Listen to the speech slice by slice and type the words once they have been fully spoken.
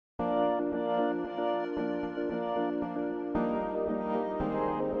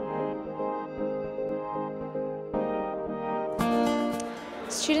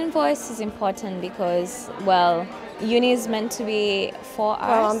Student voice is important because, well, uni is meant to be for us.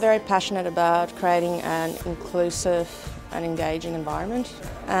 Well, I'm very passionate about creating an inclusive and engaging environment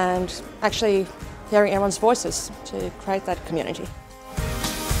and actually hearing everyone's voices to create that community.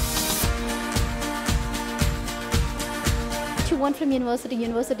 What you want from university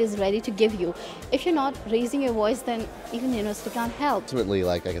is ready to give you. If you're not raising your voice, then even university can't help. Ultimately,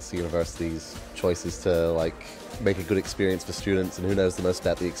 I guess the university's choice is to make a good experience for students, and who knows the most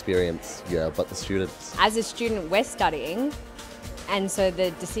about the experience, but the students. As a student, we're studying, and so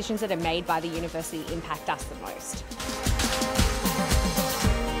the decisions that are made by the university impact us the most.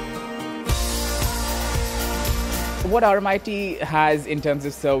 What RMIT has in terms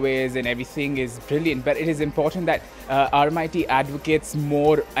of surveys and everything is brilliant, but it is important that RMIT advocates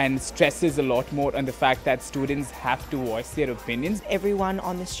more and stresses a lot more on the fact that students have to voice their opinions. Everyone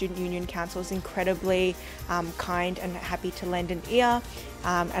on the Student Union Council is incredibly kind and happy to lend an ear,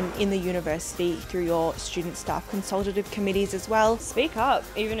 and in the university through your student staff consultative committees as well. Speak up,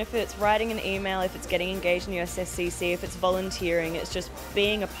 even if it's writing an email, if it's getting engaged in your SSCC, if it's volunteering, it's just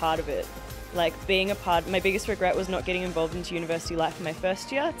being a part of it. My biggest regret was not getting involved into university life in my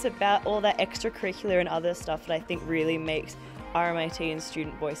first year. It's about all that extracurricular and other stuff that I think really makes RMIT and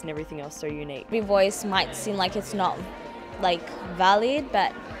student voice and everything else so unique. Every voice might seem like it's not valid,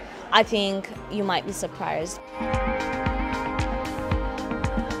 but I think you might be surprised.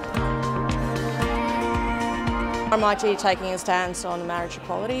 RMIT taking a stance on marriage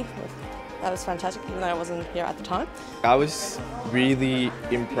equality, that was fantastic, even though I wasn't here at the time. I was really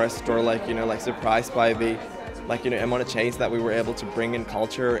impressed or surprised by the amount of change that we were able to bring in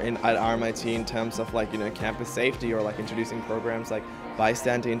culture at RMIT in terms of campus safety, or introducing programs like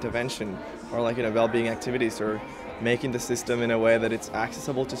bystander intervention, or well-being activities, or making the system in a way that it's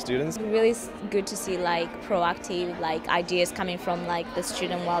accessible to students. It's really good to see proactive ideas coming from the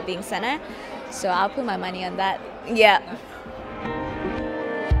Student Wellbeing Center. So I'll put my money on that. Yeah.